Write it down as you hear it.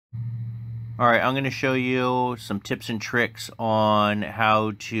Alright, I'm going to show you some tips and tricks on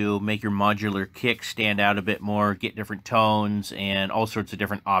how to make your modular kick stand out a bit more, get different tones, and all sorts of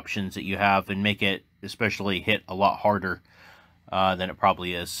different options that you have, and make it especially hit a lot harder than it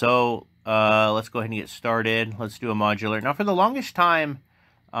probably is. So, let's go ahead and get started. Let's do a modular. Now, for the longest time,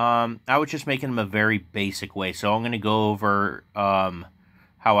 I was just making them a very basic way, so I'm going to go over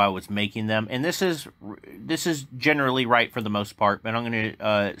how I was making them, and this is generally right for the most part, but I'm going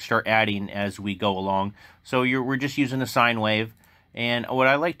to start adding as we go along. So we're just using a sine wave, and what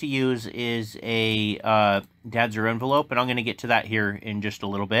I like to use is a Dadzer envelope, and I'm going to get to that here in just a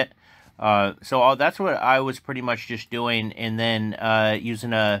little bit. So that's what I was pretty much just doing, and then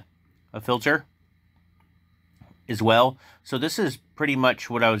using a filter as well. So this is pretty much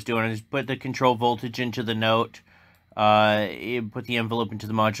what I was doing. I just put the control voltage into the note, put the envelope into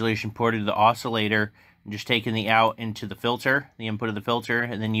the modulation port of the oscillator, and just taking the out into the filter, the input of the filter,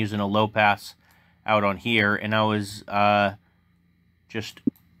 and then using a low pass out on here. And I was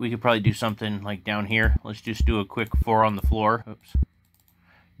we could probably do something like down here. Let's just do a quick 4 on the floor. Oops.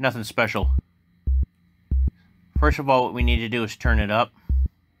 Nothing special. First of all, what we need to do is turn it up.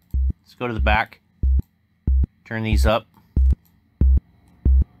 Let's go to the back. Turn these up.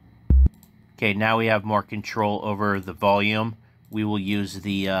 Okay, now we have more control over the volume. We will use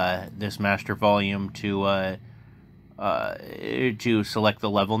the this master volume to select the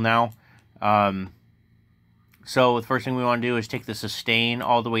level now. So the first thing we want to do is take the sustain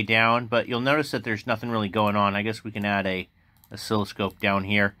all the way down, but you'll notice that there's nothing really going on. I guess we can add a oscilloscope down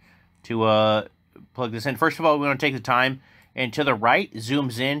here to plug this in. First of all, we want to take the time, and to the right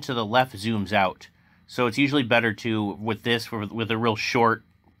zooms in, to the left zooms out. So it's usually better to, with this, with a real short,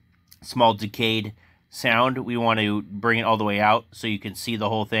 small decayed sound, we want to bring it all the way out so you can see the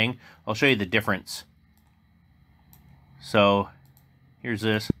whole thing. I'll show you the difference. So here's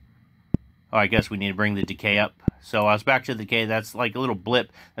this. Oh, I guess we need to bring the decay up. So I was back to the decay. That's like a little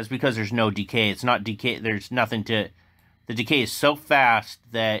blip. That's because there's no decay. It's not decay. There's nothing to... The decay is so fast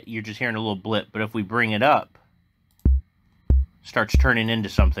that you're just hearing a little blip. But if we bring it up, it starts turning into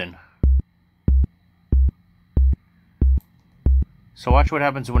something. So watch what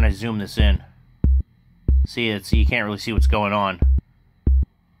happens when I zoom this in. See, you can't really see what's going on.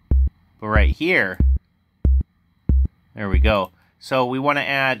 But right here, there we go. So we want to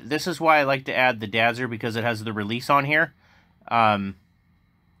add, this is why I like to add the Dadzer, because it has the release on here.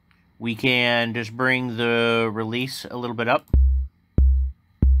 We can just bring the release a little bit up.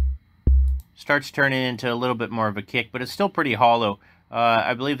 Starts turning into a little bit more of a kick, but it's still pretty hollow.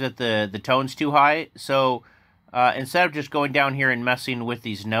 I believe that the tone's too high, so... instead of just going down here and messing with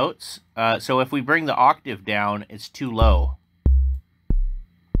these notes, so if we bring the octave down, it's too low.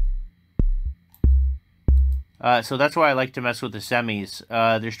 So that's why I like to mess with the semis.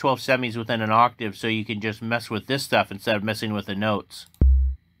 There's 12 semis within an octave, so you can just mess with this stuff instead of messing with the notes.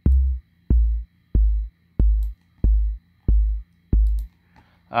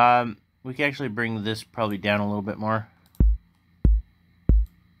 We can actually bring this probably down a little bit more.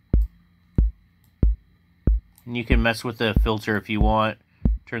 And you can mess with the filter if you want,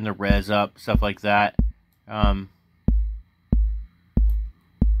 turn the res up, stuff like that.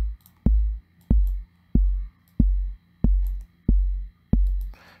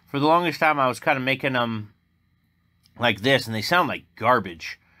 For the longest time, I was kind of making them like this, and they sound like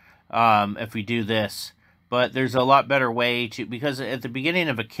garbage if we do this. But there's a lot better way to, because at the beginning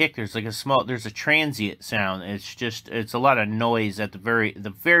of a kick, there's like there's a transient sound. It's a lot of noise at the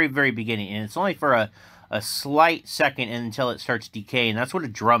very beginning, and it's only for a slight second until it starts decaying. That's what a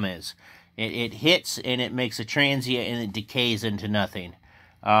drum is. It hits and it makes a transient and it decays into nothing.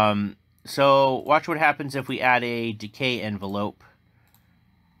 So watch what happens if we add a decay envelope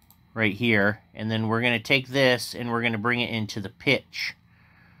right here, and then we're going to take this and we're going to bring it into the pitch.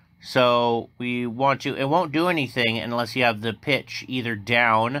 So we want to, it won't do anything unless you have the pitch either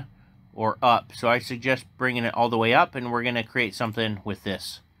down or up. So I suggest bringing it all the way up, and we're going to create something with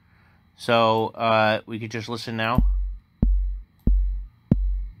this. So we could just listen now.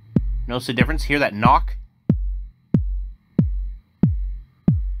 Notice the difference? Hear that knock?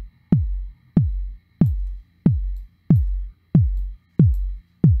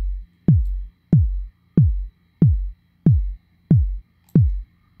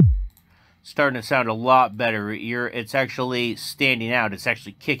 Starting to sound a lot better. It's actually standing out. It's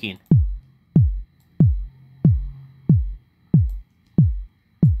actually kicking.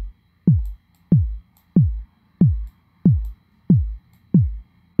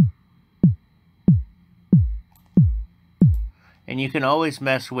 And you can always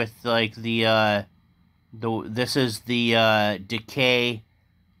mess with like this is the decay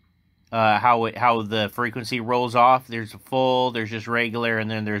how the frequency rolls off. There's a full, there's just regular, and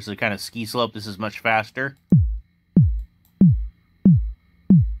then there's a kind of ski slope. This is much faster.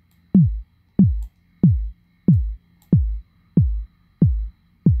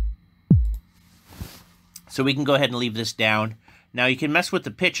 So we can go ahead and leave this down. Now you can mess with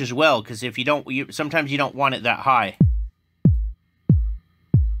the pitch as well, because if you don't, sometimes you don't want it that high.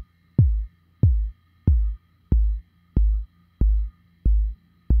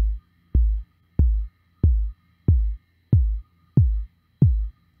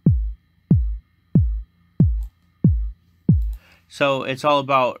 So it's all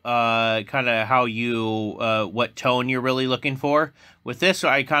about kind of how you, what tone you're really looking for. With this,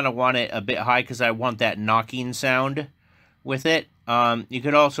 I kind of want it a bit high because I want that knocking sound with it. You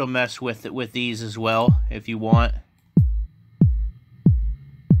could also mess with these as well if you want.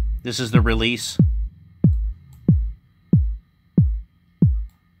 This is the release.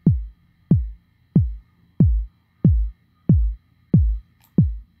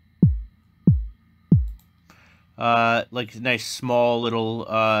 Like a nice small little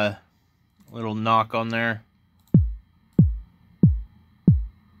knock on there.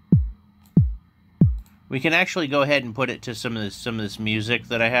 We can actually go ahead and put it to some of this music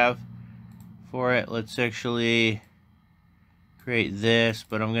that I have for it. Let's actually create this,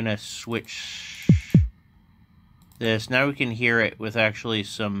 but I'm gonna switch this. Now we can hear it with actually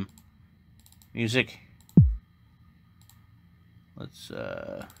some music. Let's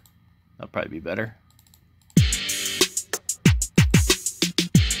that'll probably be better.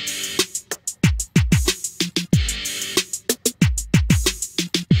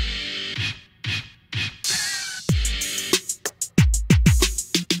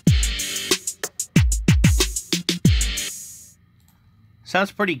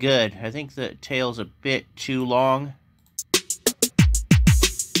 Sounds pretty good. I think the tail's a bit too long.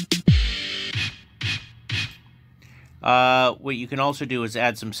 What you can also do is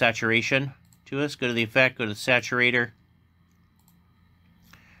add some saturation to this. Go to the effect, go to the saturator.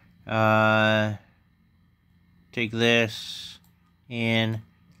 Take this in,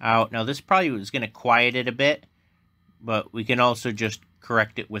 out. Now this probably is going to quiet it a bit, but we can also just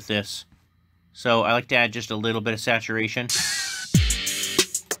correct it with this. So I like to add just a little bit of saturation.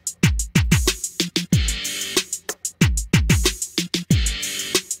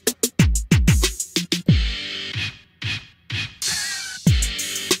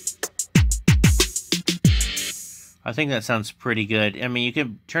 I think that sounds pretty good. I mean, you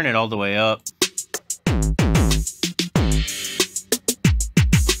can turn it all the way up.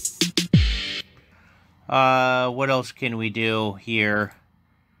 What else can we do here?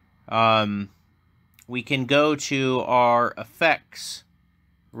 We can go to our effects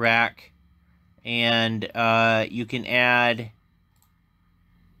rack, and you can add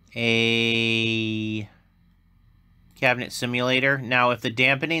a cabinet simulator. Now, if the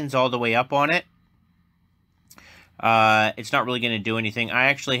dampening's all the way up on it, it's not really going to do anything. I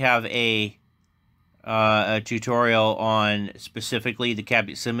actually have a tutorial on specifically the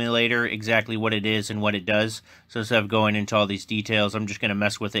cabinet simulator, exactly what it is and what it does. So instead of going into all these details, I'm just going to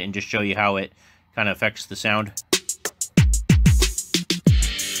mess with it and just show you how it kind of affects the sound.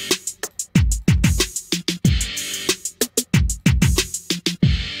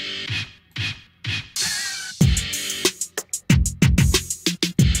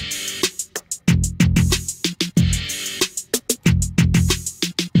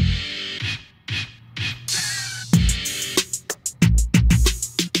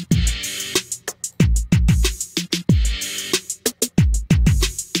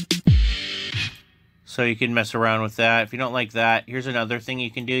 So you can mess around with that. If you don't like that, here's another thing you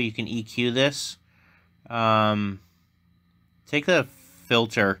can do. You can EQ this. Take the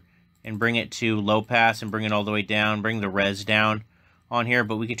filter and bring it to low pass and bring it all the way down. Bring the res down on here,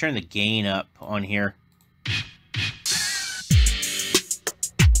 but we can turn the gain up on here.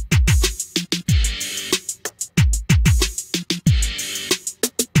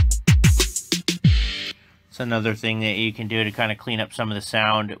 It's another thing that you can do to kind of clean up some of the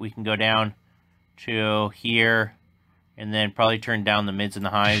sound. We can go down to here, and then probably turn down the mids and the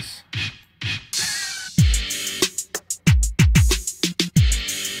highs.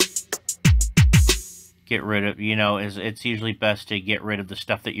 Get rid of, it's usually best to get rid of the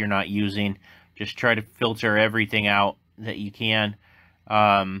stuff that you're not using. Just try to filter everything out that you can.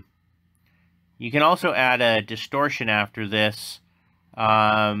 You can also add a distortion after this.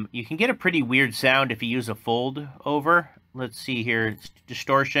 You can get a pretty weird sound if you use a fold over. Let's see here, it's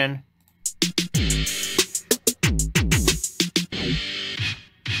distortion.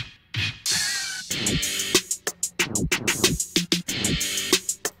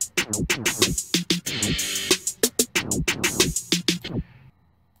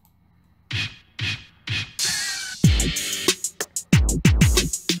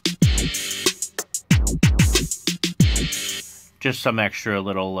 Just some extra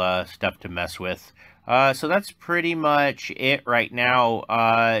little stuff to mess with. So that's pretty much it right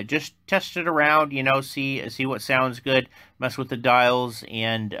now. Just test it around, you know, see what sounds good, mess with the dials,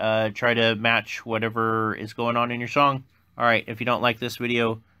 and try to match whatever is going on in your song. All right, if you don't like this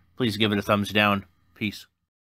video, please give it a thumbs down. Peace.